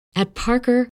At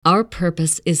Parker, our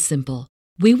purpose is simple.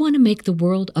 We want to make the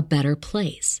world a better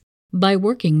place by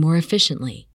working more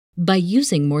efficiently, by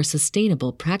using more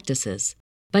sustainable practices,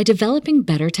 by developing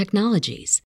better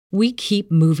technologies. We keep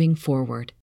moving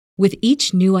forward. With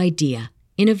each new idea,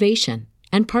 innovation,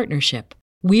 and partnership,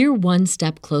 we're one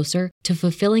step closer to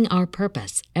fulfilling our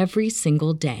purpose every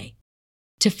single day.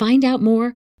 To find out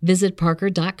more, visit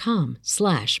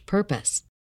parker.com/purpose.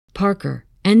 Parker,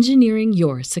 engineering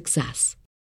your success.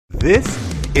 This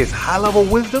is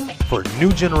High-Level Wisdom for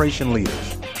New Generation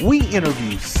Leaders. We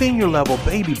interview senior-level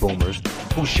baby boomers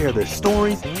who share their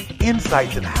stories,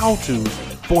 insights, and how-tos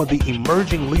for the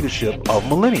emerging leadership of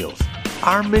millennials.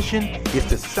 Our mission is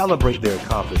to celebrate their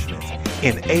accomplishments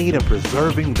and aid in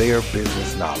preserving their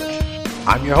business knowledge.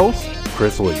 I'm your host,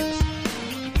 Chris Williams.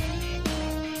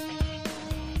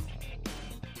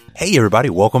 Hey everybody,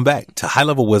 welcome back to High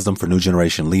Level Wisdom for New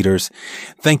Generation Leaders.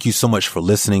 Thank you so much for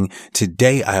listening.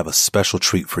 Today I have a special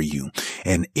treat for you.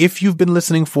 And if you've been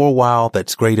listening for a while,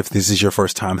 that's great. If this is your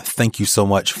first time, thank you so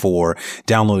much for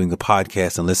downloading the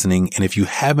podcast and listening. And if you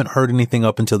haven't heard anything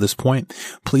up until this point,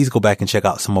 please go back and check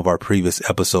out some of our previous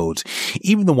episodes.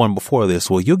 Even the one before this,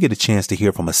 well, you'll get a chance to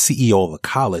hear from a CEO of a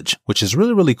college, which is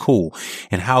really, really cool,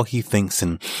 and how he thinks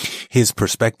and his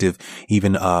perspective,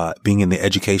 even being in the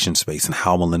education space and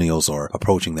how millennials are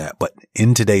approaching that. But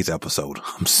in today's episode,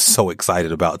 I'm so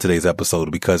excited about today's episode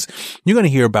because you're going to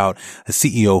hear about a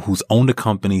CEO who's owned a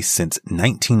company since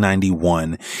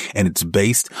 1991, and it's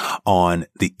based on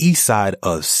the east side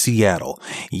of Seattle.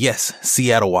 Yes,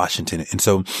 Seattle, Washington. And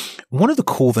so one of the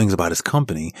cool things about his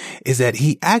company is that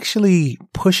he actually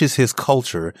pushes his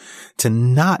culture to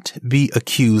not be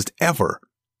accused ever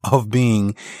of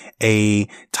being a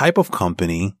type of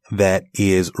company that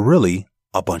is really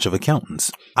a bunch of accountants.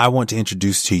 I want to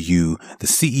introduce to you the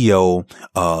CEO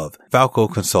of Falco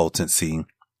Consultancy,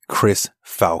 Chris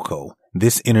Falco.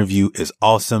 This interview is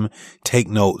awesome. Take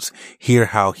notes, hear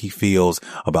how he feels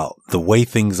about the way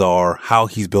things are, how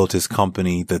he's built his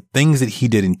company, the things that he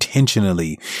did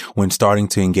intentionally when starting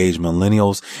to engage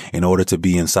millennials in order to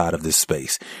be inside of this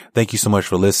space. Thank you so much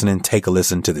for listening. Take a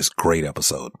listen to this great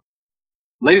episode.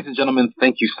 Ladies and gentlemen,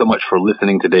 thank you so much for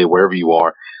listening today, wherever you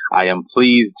are. I am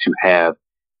pleased to have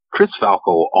Chris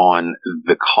Falco on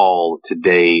the call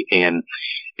today. And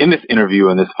in this interview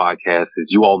and this podcast, as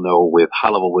you all know, with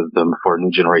High-Level Wisdom for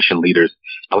New Generation Leaders,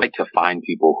 I like to find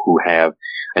people who have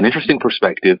an interesting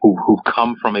perspective, who've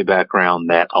come from a background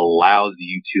that allows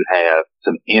you to have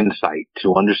some insight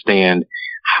to understand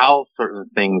how certain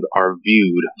things are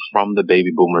viewed from the baby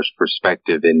boomers'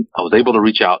 perspective. And I was able to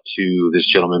reach out to this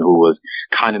gentleman who was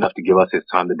kind enough to give us his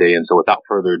time today. And so without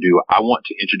further ado, I want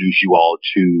to introduce you all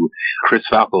to Chris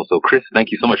Falco. So Chris, thank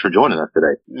you so much for joining us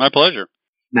today. My pleasure.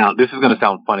 Now, this is going to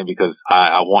sound funny because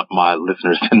I want my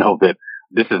listeners to know that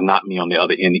this is not me on the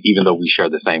other end, even though we share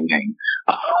the same name.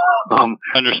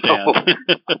 Understand.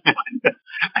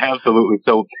 Absolutely.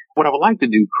 So what I would like to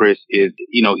do, Chris, is,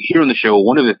 here on the show,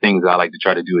 one of the things I like to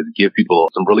try to do is give people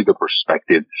some really good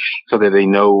perspective so that they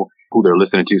know who they're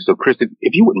listening to. So Chris,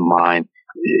 if you wouldn't mind,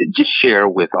 just share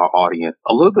with our audience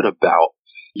a little bit about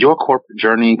your corporate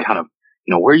journey, kind of,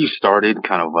 where you started,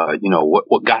 kind of,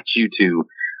 what got you to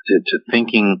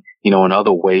thinking, in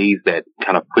other ways that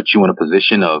kind of put you in a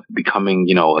position of becoming,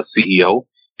 a CEO.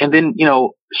 And then,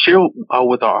 share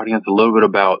with our audience a little bit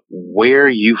about where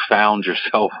you found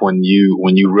yourself when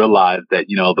you realized that,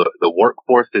 the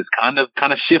workforce is kind of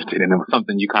shifted and it was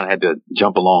something you kind of had to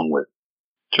jump along with.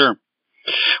 Sure.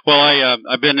 Well,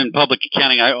 I've been in public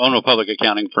accounting. I own a public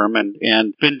accounting firm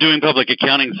and been doing public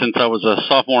accounting since I was a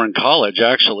sophomore in college,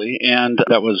 actually. And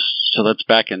that's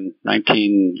back in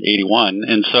 1981.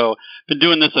 And so been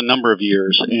doing this a number of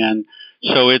years. And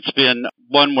so it's been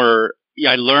one where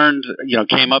I learned,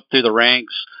 came up through the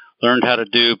ranks, learned how to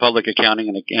do public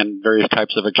accounting and various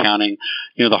types of accounting,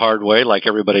 the hard way, like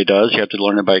everybody does. You have to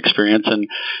learn it by experience. And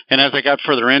as I got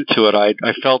further into it, I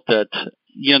felt that,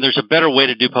 there's a better way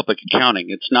to do public accounting.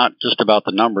 It's not just about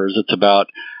the numbers. It's about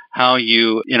how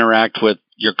you interact with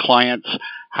your clients,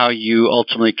 how you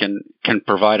ultimately can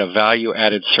provide a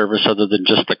value-added service other than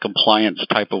just the compliance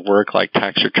type of work like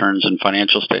tax returns and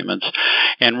financial statements,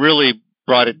 and really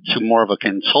brought it to more of a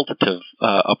consultative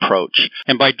approach.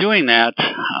 And by doing that,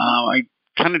 I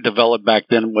kind of developed back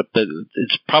then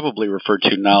it's probably referred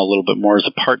to now a little bit more as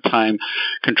a part-time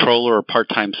controller or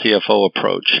part-time CFO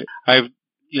approach. I've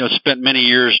spent many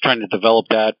years trying to develop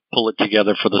that, pull it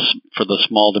together for the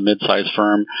small to mid-sized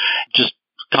firm, just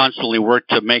constantly work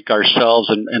to make ourselves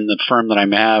and the firm that I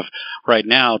have right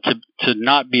now to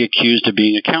not be accused of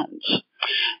being accountants.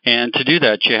 And to do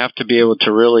that, you have to be able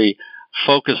to really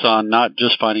focus on not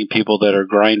just finding people that are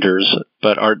grinders,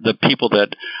 but are the people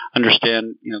that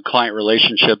understand, client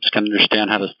relationships, can understand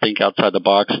how to think outside the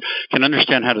box, can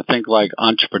understand how to think like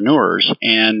entrepreneurs.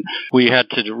 And we had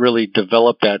to really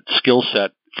develop that skill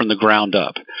set from the ground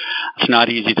up. It's not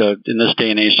easy to, in this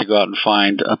day and age, to go out and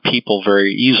find people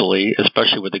very easily,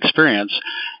 especially with experience.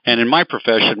 And in my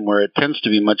profession, where it tends to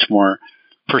be much more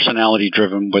personality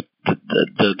driven with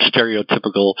the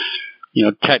stereotypical,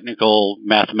 technical,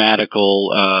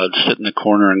 mathematical, sit in the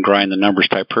corner and grind the numbers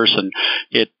type person,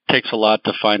 it takes a lot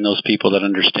to find those people that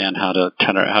understand how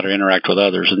to interact with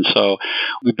others. And so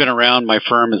we've been around, my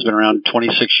firm has been around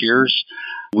 26 years.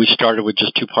 We started with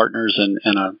just 2 partners and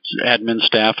an admin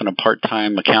staff and a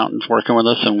part-time accountant working with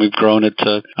us, and we've grown it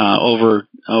to over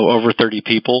 30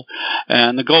 people.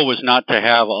 And the goal was not to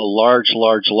have a large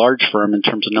firm in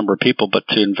terms of number of people, but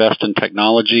to invest in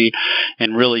technology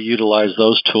and really utilize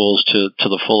those tools to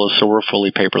the fullest. So we're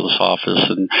fully paperless office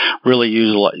and really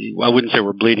I wouldn't say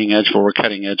we're bleeding edge, but we're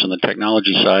cutting edge on the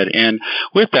technology side. And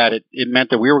with that, it meant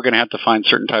that we were going to have to find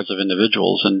certain types of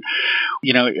individuals. And,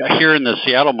 here in the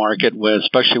Seattle market,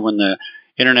 especially when the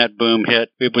internet boom hit,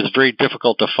 it was very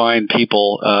difficult to find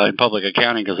people in public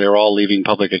accounting because they were all leaving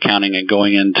public accounting and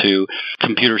going into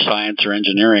computer science or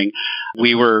engineering.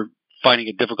 We were finding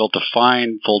it difficult to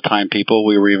find full-time people.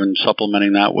 We were even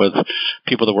supplementing that with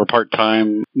people that were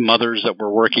part-time mothers that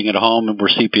were working at home and were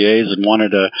CPAs and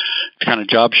wanted a kind of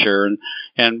job share.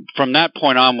 And from that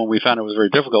point on, when we found it was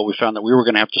very difficult, we found that we were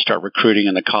going to have to start recruiting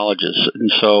in the colleges.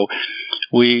 And so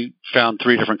we found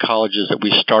 3 different colleges that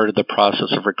we started the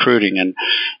process of recruiting.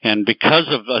 And because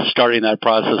of us starting that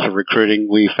process of recruiting,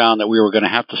 we found that we were going to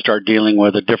have to start dealing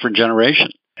with a different generation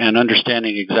and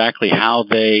understanding exactly how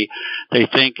they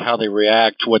think, how they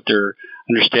react, what they're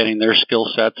understanding their skill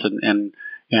sets and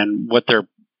what their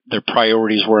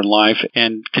priorities were in life,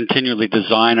 and continually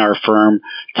design our firm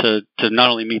to not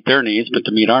only meet their needs, but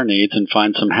to meet our needs and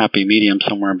find some happy medium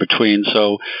somewhere in between.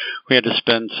 So we had to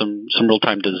spend some real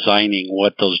time designing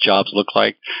what those jobs look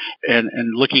like and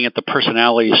looking at the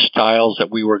personality styles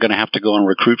that we were going to have to go and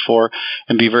recruit for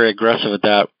and be very aggressive at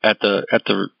that at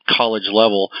the college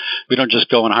level. We don't just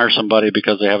go and hire somebody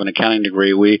because they have an accounting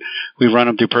degree. We run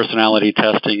them through personality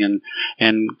testing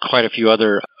and quite a few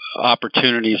other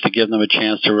opportunities to give them a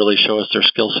chance to really show us their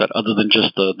skill set other than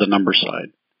just the number side.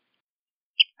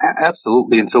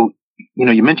 Absolutely. And so,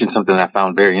 you mentioned something I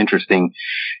found very interesting.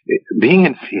 Being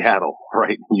in Seattle,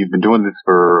 right? You've been doing this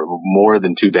for more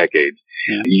than 2 decades.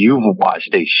 Yeah. You've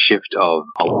watched a shift of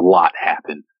a lot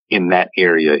happen in that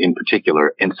area in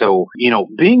particular. And so,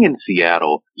 being in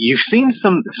Seattle, you've seen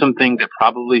some things that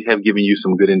probably have given you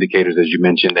some good indicators, as you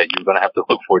mentioned, that you're going to have to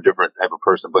look for a different type of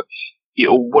person. But,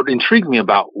 what intrigues me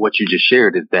about what you just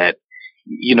shared is that,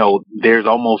 there's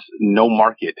almost no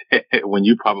market when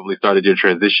you probably started your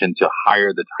transition to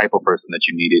hire the type of person that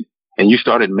you needed. And you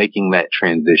started making that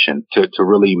transition to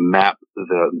really map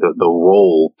the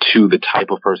role to the type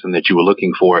of person that you were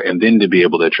looking for, and then to be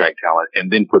able to attract talent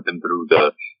and then put them through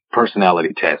the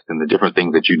personality test and the different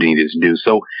things that you needed to do.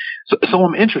 So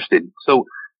I'm interested. So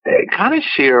kind of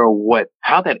share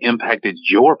how that impacted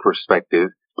your perspective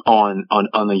on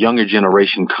the younger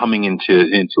generation coming into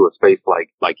a space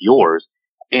like yours.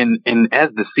 And as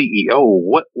the CEO,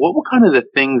 what were kind of the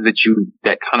things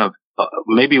that kind of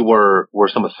maybe were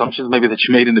some assumptions maybe that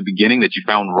you made in the beginning that you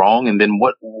found wrong, and then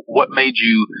what made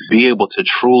you be able to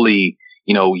truly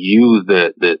use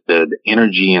the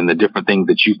energy and the different things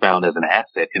that you found as an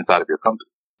asset inside of your company?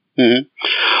 Mm-hmm.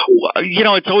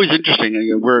 Well, it's always interesting.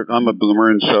 I'm a boomer,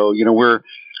 and so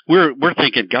we're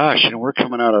thinking, gosh, we're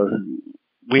coming out of.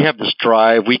 We have this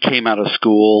drive. We came out of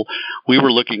school. We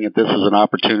were looking at this as an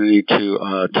opportunity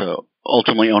to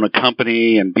ultimately own a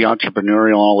company and be entrepreneurial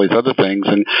and all these other things.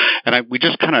 And we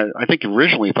just I think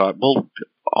originally thought, well,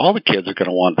 all the kids are going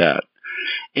to want that.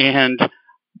 And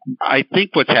I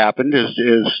think what's happened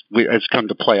has come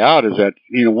to play out is that,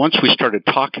 once we started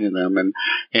talking to them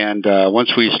and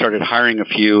once we started hiring a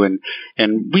few and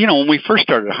when we first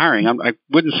started hiring, I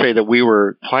wouldn't say that we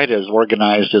were quite as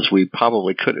organized as we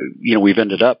probably could, we've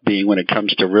ended up being when it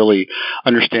comes to really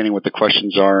understanding what the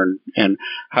questions are and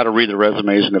how to read the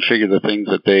resumes and to figure the things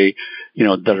that they,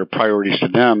 that are priorities to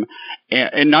them.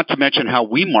 And not to mention how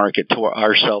we market to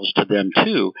ourselves to them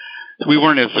too. We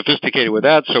weren't as sophisticated with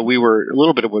that, so we were a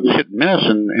little bit of a hit and miss,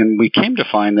 and we came to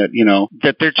find that,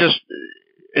 that they're just,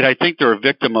 and I think they're a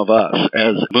victim of us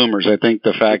as boomers. I think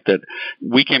the fact that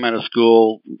we came out of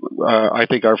school, I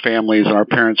think our families and our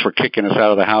parents were kicking us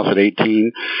out of the house at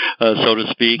 18, so to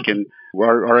speak, and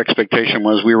Our expectation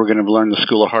was we were going to learn the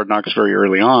school of hard knocks very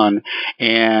early on,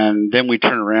 and then we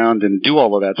turn around and do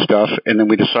all of that stuff, and then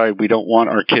we decide we don't want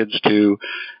our kids to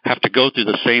have to go through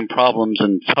the same problems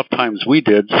and tough times we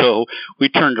did, so we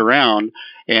turned around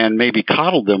and maybe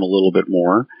coddled them a little bit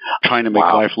more, trying to make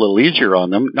life a little easier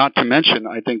on them. Not to mention,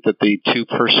 I think that the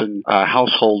two-person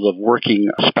household of working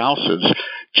spouses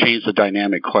changed the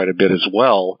dynamic quite a bit as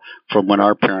well from when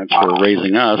our parents were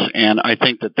raising us, and I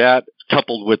think that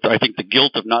coupled with, I think, the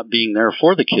guilt of not being there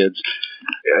for the kids,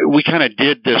 we kind of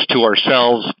did this to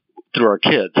ourselves through our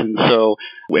kids. And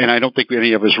I don't think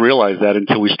any of us realized that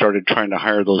until we started trying to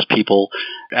hire those people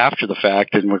after the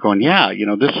fact. And we're going,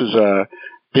 this is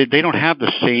they don't have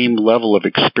the same level of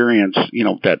experience,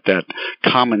 that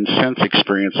common sense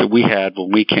experience that we had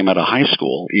when we came out of high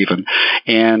school even.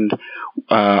 And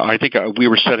I think we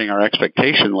were setting our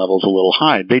expectation levels a little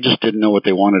high. They just didn't know what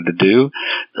they wanted to do.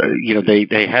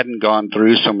 They hadn't gone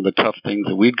through some of the tough things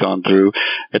that we'd gone through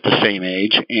at the same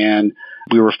age. And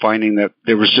we were finding that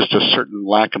there was just a certain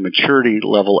lack of maturity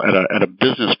level at a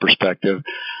business perspective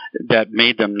that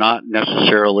made them not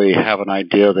necessarily have an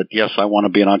idea that, yes, I want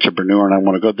to be an entrepreneur and I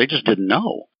want to go. They just didn't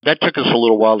know. That took us a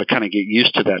little while to kind of get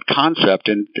used to that concept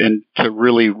and to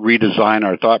really redesign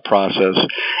our thought process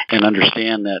and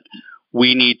understand that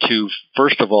we need to,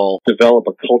 first of all, develop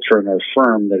a culture in our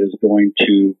firm that is going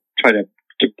to try to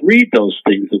breed those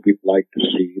things that we'd like to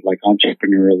see, like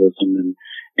entrepreneurialism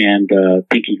and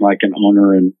thinking like an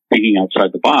owner and thinking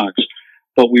outside the box.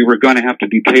 But we were going to have to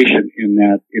be patient in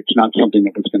that it's not something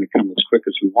that was going to come as quick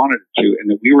as we wanted it to, and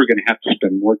that we were going to have to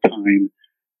spend more time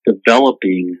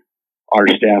developing our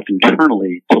staff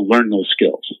internally to learn those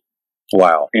skills.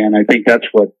 Wow. And I think that's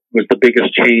what was the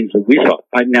biggest change that we saw.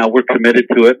 Now we're committed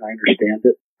to it, and I understand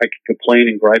it. I can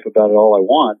complain and gripe about it all I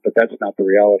want, but that's not the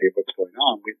reality of what's going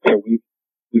on.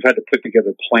 We've had to put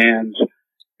together plans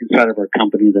inside of our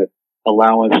company that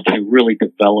allow us to really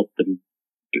develop them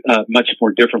much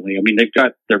more differently. I mean,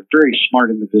 they're very smart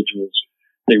individuals.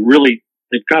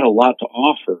 They've got a lot to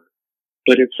offer,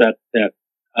 but it's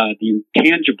the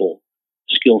intangible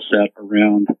skill set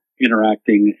around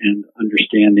interacting and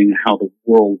understanding how the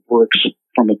world works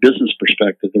from a business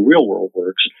perspective, the real world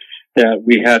works, that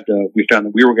we found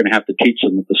that we were going to have to teach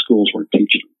them that the schools weren't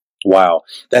teaching them. Wow,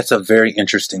 that's a very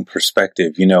interesting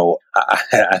perspective.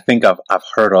 I think I've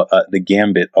heard the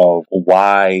gambit of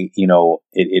why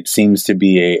it seems to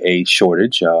be a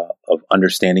shortage of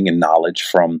understanding and knowledge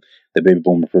from the baby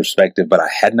boomer perspective, but I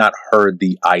had not heard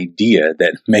the idea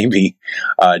that maybe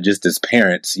just as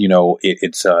parents,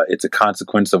 it's a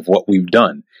consequence of what we've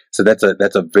done. So that's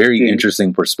a very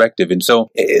interesting perspective. And so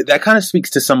that kind of speaks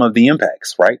to some of the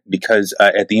impacts, right? Because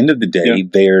at the end of the day,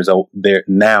 there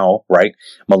now, right?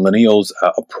 Millennials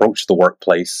approach the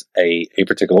workplace a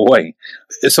particular way.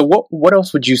 So what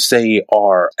else would you say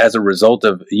are, as a result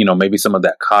of, maybe some of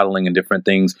that coddling and different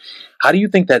things, how do you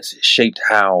think that's shaped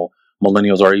how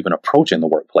millennials are even approaching the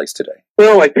workplace today?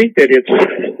 Well, I think that it's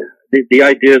the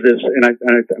idea of this, and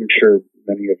I'm sure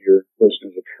many of your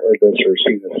listeners have heard this or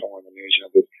seen this somewhere in the news,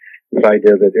 this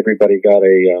idea that everybody got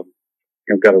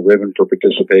a ribbon for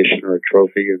participation or a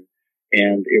trophy,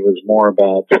 and it was more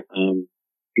about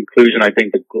inclusion. I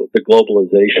think the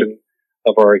globalization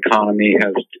of our economy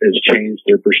has changed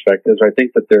their perspectives. I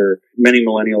think that many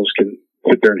millennials can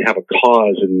sit there and have a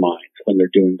cause in mind when they're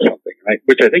doing something,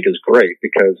 which I think is great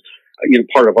because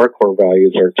part of our core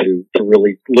values are to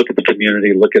really look at the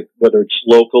community, look at whether it's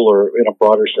local or in a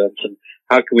broader sense, and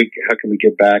how can we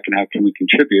give back and how can we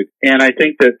contribute. And I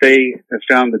think that they have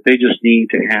found that they just need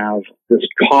to have this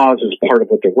cause as part of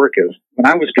what their work is. When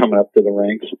I was coming up to the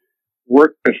ranks,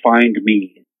 work defined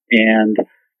me, and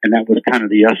that was kind of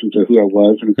the essence of who I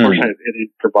was. And of course, it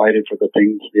provided for the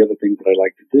other things that I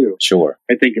like to do. Sure.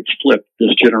 I think it's flipped.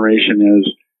 This generation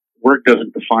is, work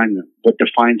doesn't define them. What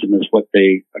defines them is what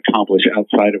they accomplish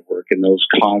outside of work. And those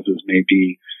causes may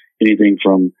be anything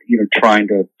from, trying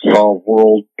to solve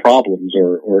world problems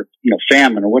or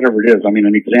famine or whatever it is. I mean,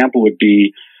 an example would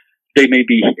be, they may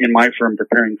be in my firm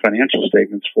preparing financial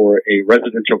statements for a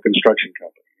residential construction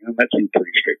company. That seems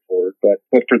pretty straightforward,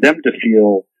 but for them to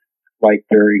feel like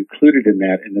they're included in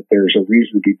that and that there's a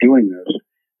reason to be doing this,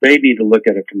 they need to look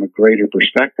at it from a greater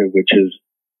perspective, which is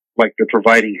like they're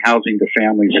providing housing to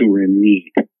families who are in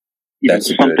need.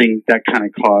 That's something, that kind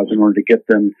of cause in order to get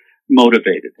them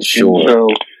motivated. Sure. And so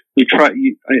we try, so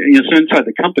inside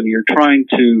the company, you're trying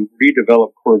to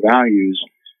redevelop core values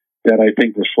that I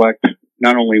think reflect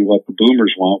not only what the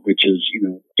boomers want, which is,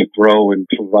 to grow and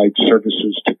provide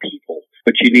services to people,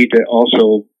 but you need to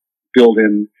also build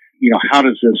in, how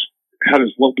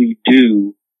does what we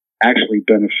do actually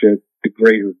benefit the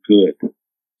greater good?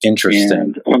 Interesting.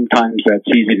 And sometimes that's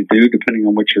easy to do depending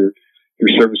on what your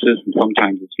service is, and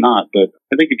sometimes it's not. But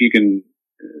I think if you can,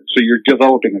 so you're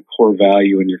developing a core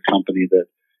value in your company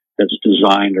that's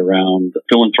designed around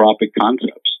philanthropic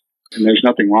concepts. And there's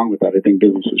nothing wrong with that. I think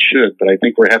businesses should, but I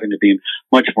think we're having to be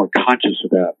much more conscious of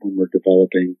that when we're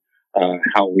developing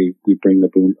how we bring the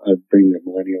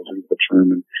millennials into the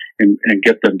firm and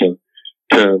get them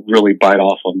to really bite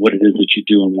off on what it is that you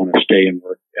do and want to stay and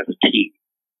work as a team.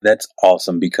 That's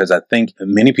awesome, because I think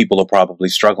many people are probably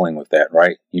struggling with that,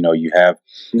 right? You have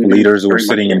leaders who are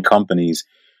sitting in companies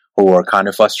who are kind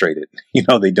of frustrated.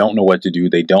 They don't know what to do.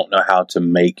 They don't know how to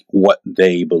make what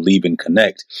they believe in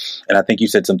connect. And I think you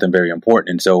said something very important.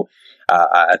 And so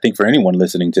I think for anyone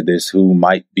listening to this who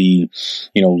might be,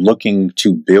 looking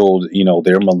to build,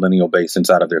 their millennial base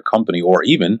inside of their company, or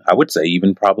even, I would say,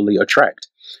 even probably attract.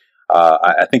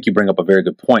 I think you bring up a very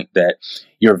good point that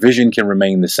your vision can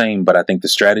remain the same, but I think the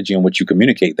strategy in which you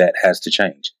communicate that has to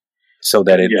change so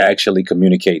that it actually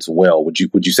communicates well. Would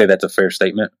you say that's a fair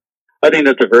statement? I think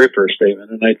that's a very fair statement,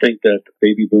 and I think that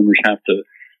baby boomers have to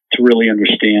really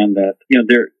understand that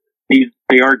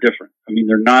they are different. I mean,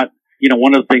 they're not.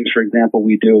 One of the things, for example,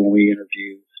 we do when we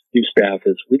interview new staff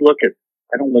is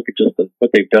I don't look at just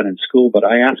what they've done in school, but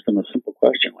I ask them a simple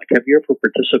question like, have you ever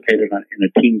participated in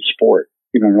a team sport?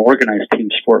 An organized team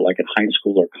sport like in high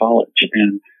school or college.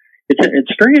 And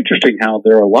it's very interesting how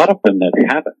there are a lot of them that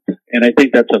haven't. And I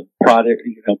think that's a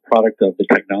product of the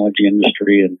technology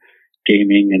industry and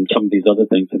gaming and some of these other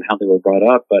things and how they were brought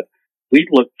up. But we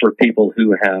look for people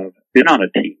who have been on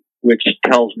a team, which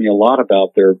tells me a lot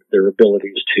about their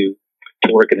abilities to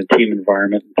work in a team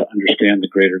environment and to understand the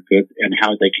greater good and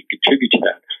how they can contribute to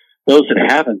that. Those that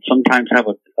haven't sometimes have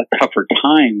a tougher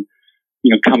time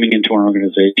coming into an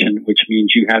organization, which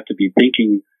means you have to be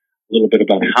thinking a little bit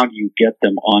about how do you get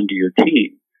them onto your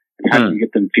team and how do you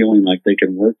get them feeling like they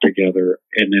can work together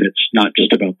and that it's not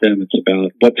just about them, it's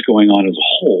about what's going on as a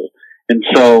whole. And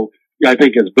so I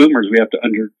think as boomers, we have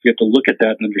to look at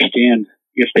that and understand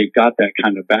if they've got that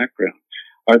kind of background.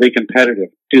 Are they competitive?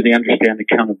 Do they understand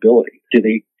accountability? Do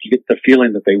they get the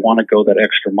feeling that they want to go that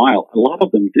extra mile? A lot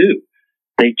of them do.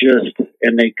 They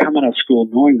come out of school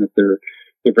knowing that they're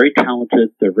very talented,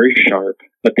 they're very sharp,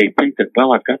 but they think that,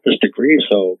 well, I've got this degree,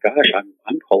 so gosh,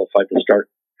 I'm qualified to start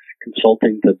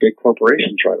consulting to big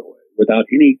corporations right away without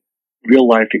any real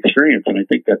life experience. And I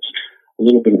think that's a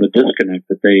little bit of a disconnect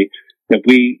that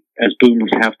we as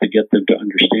boomers have to get them to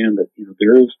understand that,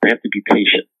 they have to be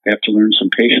patient. They have to learn some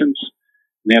patience.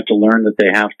 And they have to learn that they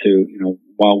have to,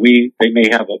 while they may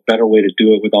have a better way to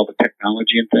do it with all the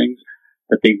technology and things,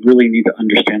 that they really need to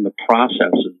understand the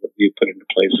processes that we put into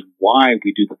place and why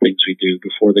we do the things we do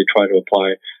before they try to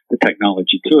apply the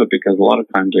technology to it, because a lot of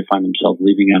times they find themselves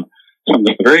leaving out some of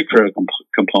the very critical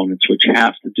components which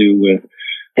have to do with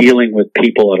dealing with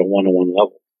people at a one-on-one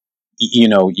level.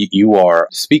 You are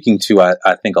speaking to,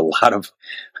 I think, a lot of,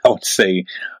 I would say,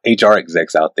 HR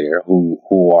execs out there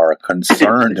who are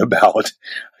concerned about,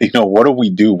 what do we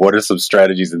do? What are some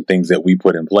strategies and things that we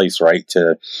put in place, right,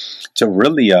 to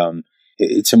really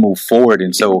to move forward?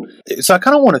 And so I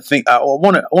kind of want to think, I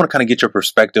want to kind of get your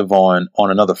perspective on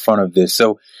another front of this.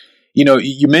 So,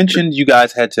 you mentioned you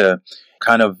guys had to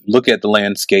kind of look at the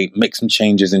landscape, make some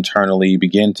changes internally,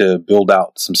 begin to build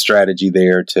out some strategy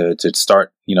there to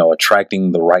start,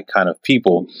 attracting the right kind of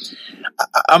people.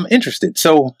 I'm interested.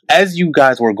 So as you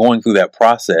guys were going through that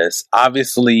process,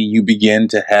 obviously you begin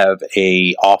to have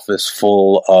a office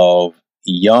full of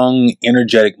young,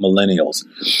 energetic millennials.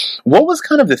 What was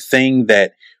kind of the thing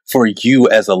that for you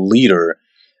as a leader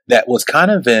that was kind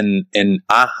of an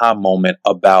aha moment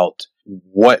about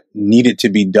what needed to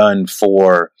be done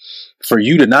for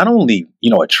you to not only,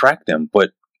 attract them,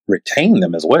 but retain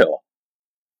them as well?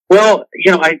 Well,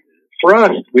 for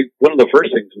us, one of the first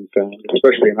things we found,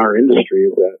 especially in our industry,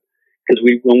 is that because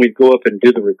when we'd go up and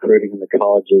do the recruiting in the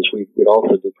colleges, we'd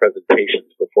also do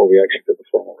presentations before we actually did the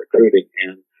formal recruiting.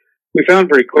 And we found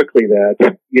very quickly that,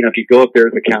 if you go up there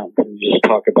as accountants and you just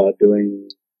talk about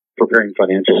preparing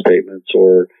financial statements,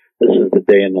 or this is the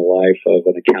day in the life of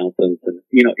an accountant, and,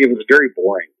 it was very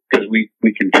boring because we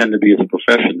can tend to be as a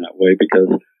profession that way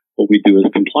because what we do is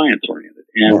compliance oriented.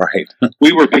 And right.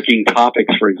 We were picking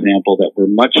topics, for example, that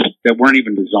weren't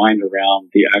even designed around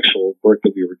the actual work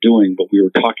that we were doing, but we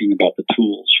were talking about the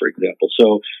tools, for example.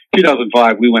 So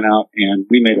 2005, we went out and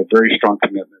we made a very strong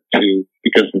commitment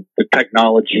because the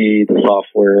technology, the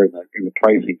software, and the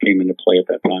pricing came into play at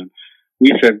that time.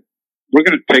 We said, we're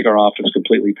going to take our office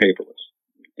completely paperless.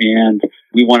 And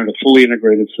we wanted a fully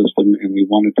integrated system, and we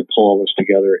wanted to pull all this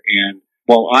together. And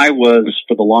while I was,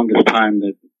 for the longest time,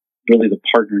 really the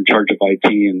partner in charge of IT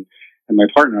and and my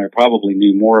partner and I probably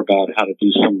knew more about how to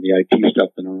do some of the IT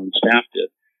stuff than our own staff did.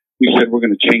 We said we're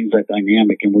going to change that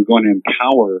dynamic, and we're going to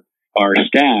empower our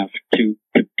staff to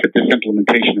put this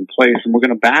implementation in place, and we're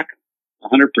going to back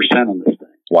 100% on this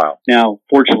thing. Wow. Now,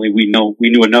 fortunately, we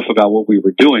knew enough about what we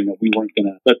were doing that we weren't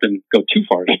going to let them go too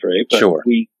far astray, but Sure.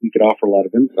 we could offer a lot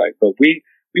of insight. But we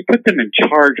put them in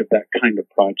charge of that kind of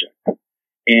project,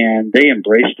 and they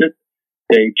embraced it.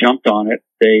 They jumped on it.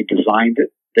 They designed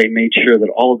it. They made sure that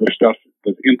all of the stuff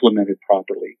was implemented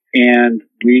properly. And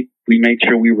we made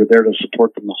sure we were there to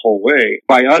support them the whole way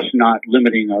by us not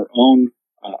limiting our own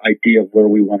idea of where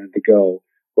we wanted to go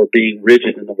or being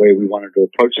rigid in the way we wanted to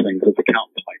approach things as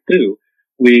accountants might do.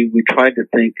 We tried to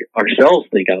think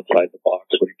outside the box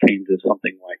when it came to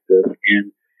something like this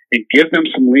and give them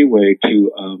some leeway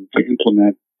to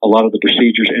implement a lot of the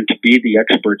procedures and to be the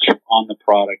experts on the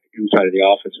product inside of the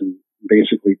office, and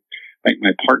basically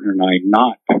my partner and I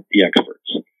not the experts.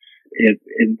 It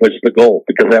was the goal,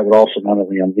 because that would also not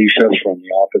only unleash us from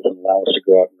the office and allow us to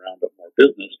go out and round up more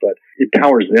business, but it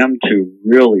empowers them to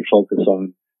really focus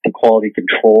on the quality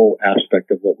control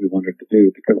aspect of what we wanted to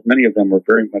do, because many of them were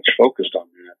very much focused on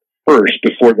that first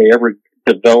before they ever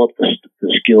developed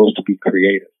the skills to be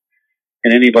creative.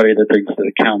 And anybody that thinks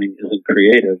that accounting isn't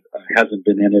creative hasn't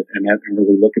been in it and hasn't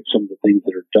really looked at some of the things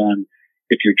that are done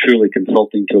if you're truly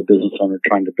consulting to a business owner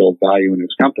trying to build value in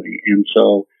his company. And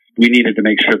so we needed to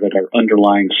make sure that our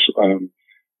underlying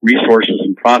resources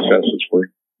and processes were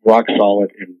rock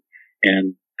solid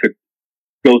and could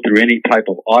go through any type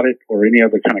of audit or any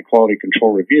other kind of quality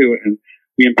control review, and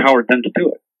we empowered them to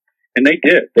do it. And they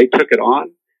did. They took it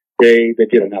on. They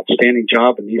did an outstanding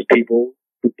job, and these people,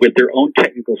 with their own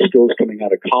technical skills coming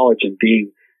out of college and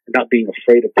not being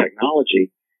afraid of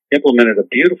technology, implemented a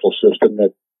beautiful system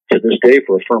that, to this day,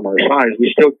 for a firm our size,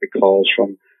 we still get calls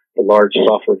from the large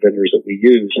software vendors that we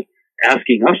use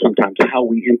asking us sometimes how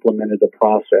we implemented the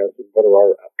process and what are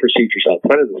our procedures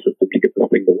outside of the system to get this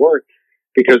thing to work,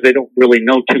 because they don't really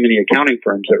know too many accounting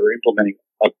firms that are implementing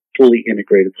a fully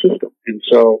integrated system. And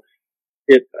so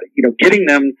getting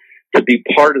them to be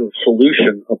part of the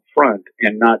solution up front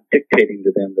and not dictating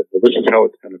to them that, well, this is how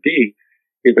it's going to be,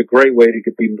 is a great way to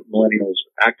get the millennials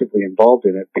actively involved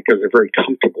in it, because they're very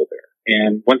comfortable there.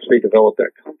 And once they develop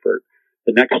that comfort,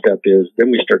 the next step is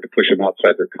then we start to push them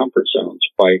outside their comfort zones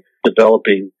by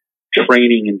developing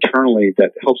training internally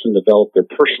that helps them develop their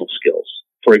personal skills.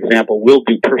 For example, we'll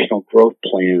do personal growth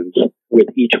plans with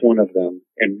each one of them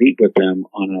and meet with them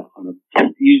on a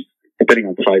depending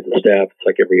on the size of the staff, it's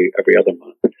like every other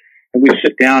month. And we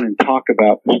sit down and talk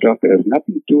about stuff that has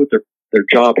nothing to do with their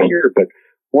job here, but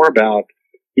more about,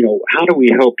 how do we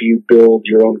help you build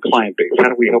your own client base? How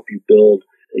do we help you build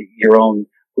your own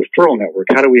referral network?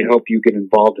 How do we help you get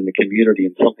involved in the community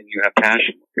and something you have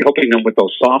passion for? We're helping them with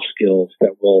those soft skills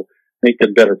that will make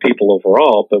them better people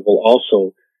overall, but will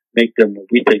also make them what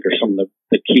we think are some of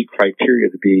the key criteria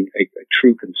to be a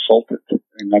true consultant.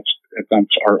 And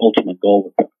that's our ultimate goal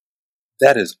with them.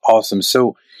 That is awesome.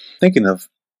 So thinking of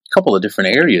a couple of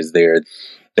different areas there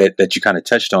that you kind of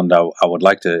touched on, though, I would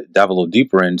like to dive a little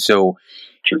deeper in. So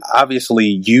sure.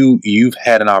 Obviously you've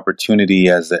had an opportunity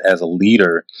as a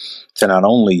leader to not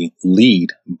only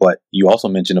lead, but you also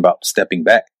mentioned about stepping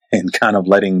back and kind of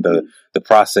letting the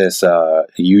process,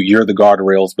 you're the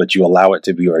guardrails, but you allow it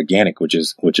to be organic, which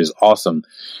is awesome.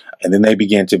 And then they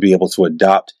begin to be able to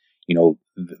adopt,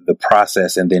 the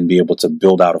process and then be able to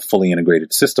build out a fully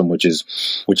integrated system, which is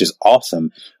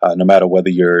awesome. No matter whether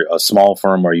you're a small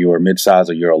firm or you're a mid-size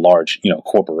or you're a large,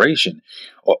 corporation.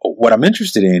 What I'm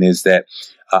interested in is that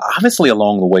obviously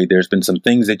along the way, there's been some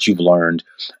things that you've learned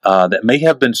that may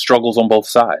have been struggles on both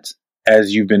sides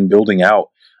as you've been building out,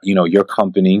 your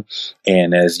company,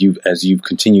 and as you've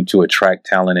continued to attract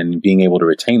talent and being able to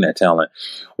retain that talent.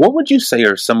 What would you say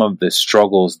are some of the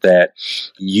struggles that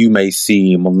you may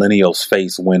see millennials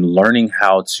face when learning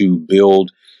how to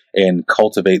build and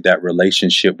cultivate that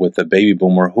relationship with a baby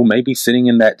boomer who may be sitting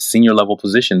in that senior level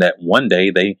position that one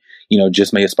day they,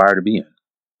 just may aspire to be in?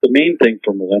 The main thing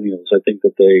for millennials, I think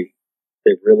that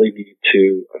they really need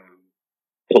to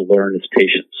learn is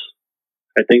patience.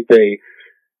 I think they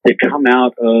come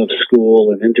out of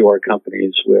school and into our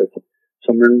companies with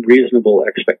some unreasonable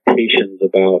expectations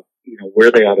about,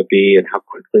 where they ought to be and how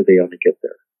quickly they ought to get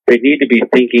there. They need to be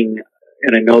thinking,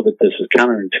 and I know that this is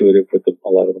counterintuitive with a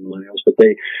lot of the millennials, but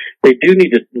they do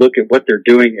need to look at what they're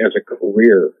doing as a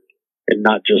career and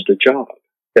not just a job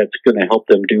that's going to help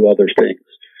them do other things.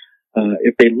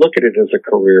 If they look at it as a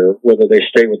career, whether they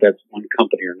stay with that one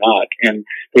company or not, and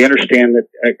they understand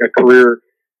that a career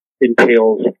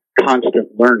entails constant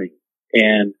learning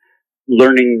and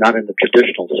learning not in the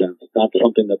traditional sense, not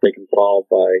something that they can solve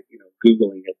by,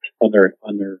 Googling it on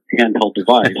their handheld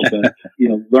device, but,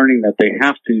 learning that they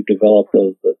have to develop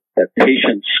that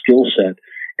patient skill set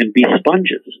and be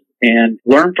sponges and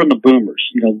learn from the boomers.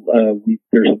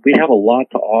 We have a lot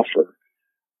to offer.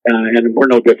 And we're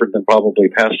no different than probably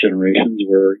past generations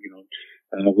where,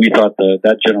 we thought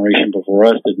that generation before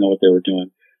us didn't know what they were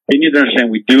doing. They need to understand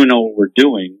we do know what we're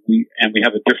doing, and we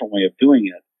have a different way of doing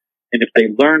it. And if they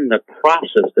learn the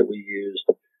process that we used,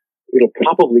 it'll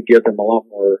probably give them a lot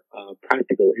more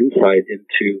practical insight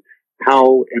into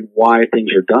how and why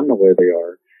things are done the way they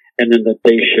are, and then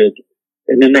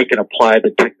and then they can apply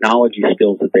the technology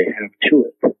skills that they have to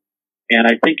it. And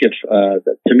I think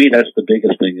to me, that's the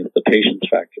biggest thing is the patience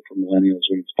factor for millennials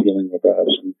when it's dealing with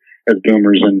us and as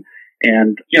boomers.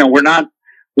 And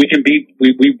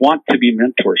we want to be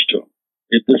mentors to them.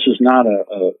 This is not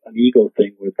an ego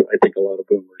thing with, I think, a lot of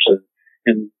boomers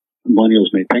and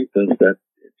millennials may think this, that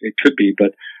it could be,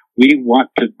 but we want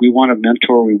to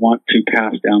mentor, we want to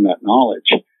pass down that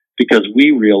knowledge because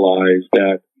we realize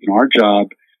that, our job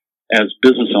as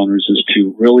business owners is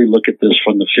to really look at this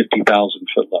from the 50,000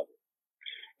 foot level.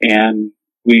 And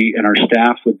our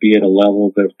staff would be at a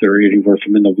level that they're anywhere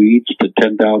from in the weeds to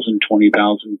 10,000,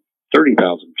 20,000,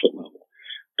 30,000 foot level.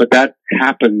 But that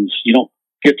happens, you don't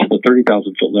get to the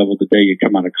 30,000 foot level the day you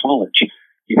come out of college.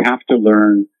 You have to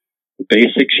learn the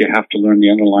basics. You have to learn the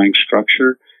underlying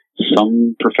structure.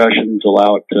 Some professions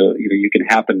allow it to, you can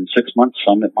happen in 6 months.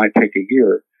 Some it might take a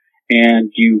year.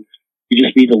 And you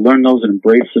just need to learn those and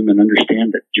embrace them and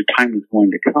understand that your time is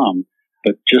going to come.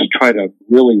 But just try to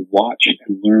really watch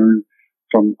and learn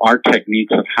from our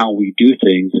techniques of how we do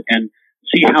things and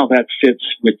see how that fits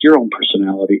with your own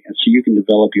personality. And so you can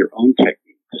develop your own techniques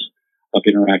of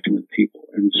interacting with people.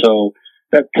 And so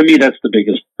that, to me, that's the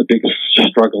biggest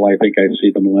struggle I think I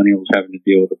see the millennials having to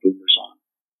deal with the boomers on.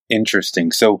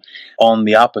 Interesting. So on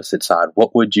the opposite side,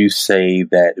 what would you say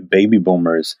that baby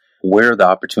boomers, where are the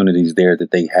opportunities there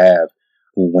that they have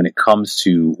when it comes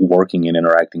to working and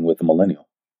interacting with a millennial?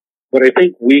 What I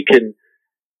think we should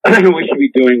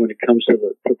be doing when it comes to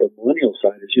the millennial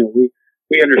side is,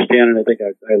 we understand, and I think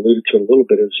I alluded to it a little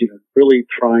bit, is, really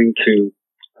trying to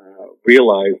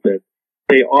realize that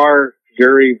they are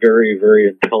very, very, very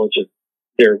intelligent.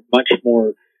 They're much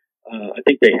more, I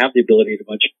think they have the ability to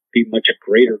be much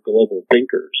greater global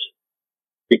thinkers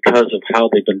because of how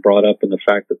they've been brought up and the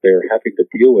fact that they're having to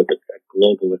deal with a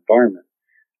global environment,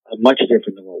 much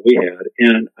different than what we had.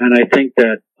 And I think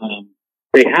that,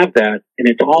 they have that, and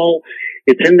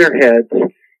it's in their heads,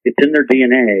 it's in their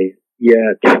DNA,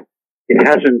 yet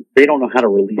they don't know how to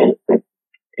release it.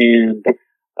 And,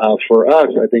 for us,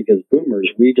 I think as boomers,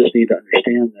 we just need to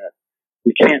understand that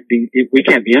we can't be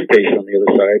impatient on the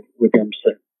other side with them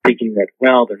thinking that,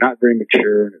 well, they're not very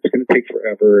mature and it's going to take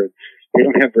forever and they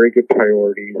don't have very good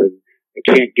priorities and I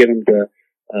can't get them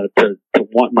to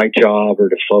want my job or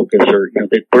to focus or,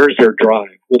 where's their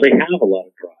drive? Well, they have a lot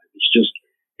of drive. It's just,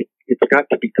 it's got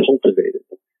to be cultivated.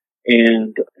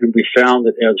 And we found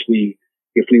that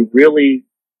if we really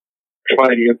try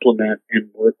to implement and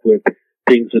work with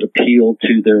things that appeal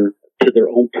to their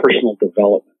own personal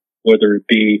development, whether it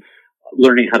be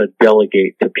learning how to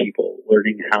delegate to people,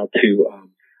 learning how to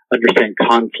understand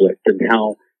conflict and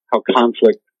how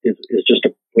conflict is just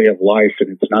a way of life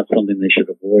and it's not something they should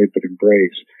avoid but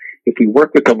embrace. If we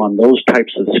work with them on those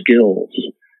types of skills,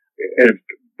 and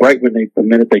right the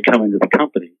minute they come into the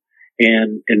company,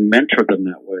 and mentor them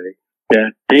that way,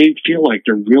 that they feel like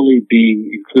they're really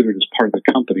being included as part of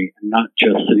the company and not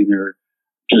just sitting there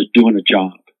just doing a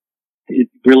job. It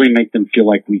really make them feel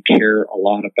like we care a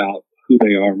lot about who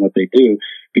they are and what they do,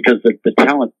 because the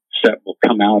talent set will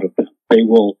come out of them. They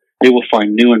will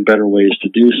find new and better ways to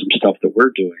do some stuff that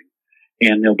we're doing,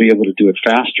 and they'll be able to do it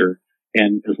faster.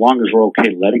 And as long as we're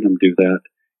okay letting them do that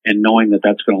and knowing that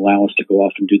that's going to allow us to go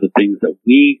off and do the things that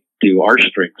we do, our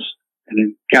strengths, and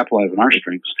then capitalize on our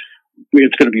strengths,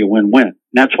 it's going to be a win-win. And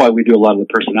that's why we do a lot of the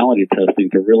personality testing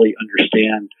to really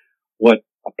understand what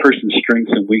a person's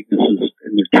strengths and weaknesses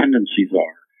and their tendencies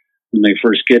are when they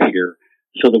first get here,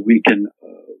 so that we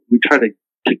try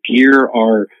to gear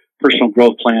our personal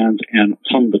growth plans and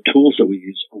some of the tools that we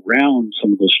use around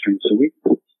some of those strengths and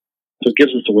weaknesses. So it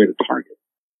gives us a way to target.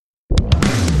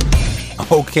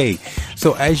 Okay,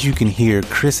 so as you can hear,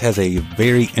 Chris has a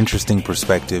very interesting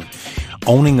perspective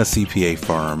owning a CPA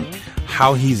firm,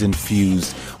 how he's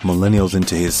infused millennials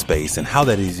into his space and how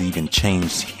that has even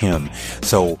changed him.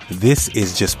 So this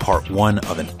is just part one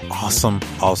of an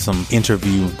awesome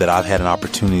interview that I've had an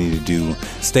opportunity to do.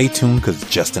 Stay tuned, because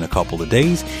just in a couple of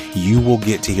days, you will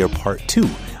get to hear part two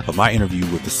of my interview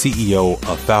with the CEO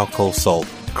of Falco, Sult,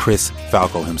 Chris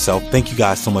Falco himself. Thank you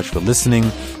guys so much for listening.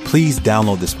 Please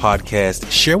download this podcast.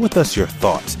 Share with us your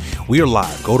thoughts. We are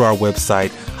live. Go to our website,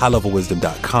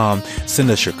 highlevelwisdom.com. Send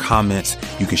us your comments.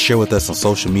 You can share with us on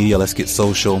social media. Let's get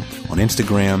social on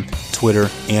Instagram, Twitter,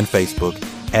 and Facebook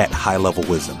at High Level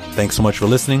Wisdom. Thanks so much for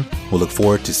listening. We'll look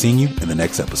forward to seeing you in the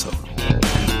next episode.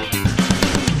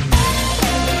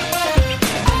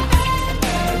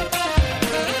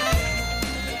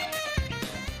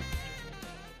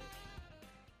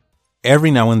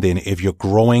 Every now and then, if you're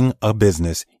growing a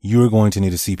business, you're going to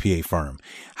need a CPA firm.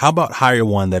 How about hire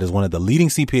one that is one of the leading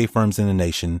CPA firms in the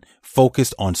nation,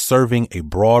 focused on serving a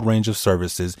broad range of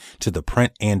services to the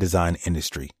print and design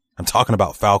industry? I'm talking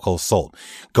about Falco Sult.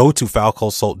 Go to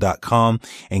falcosult.com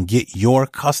and get your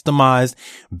customized,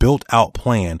 built out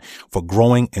plan for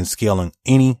growing and scaling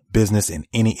any business in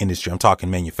any industry. I'm talking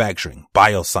manufacturing,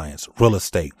 bioscience, real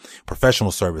estate,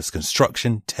 professional service,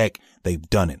 construction, tech. They've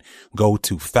done it. Go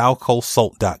to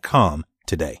falcosult.com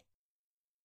today.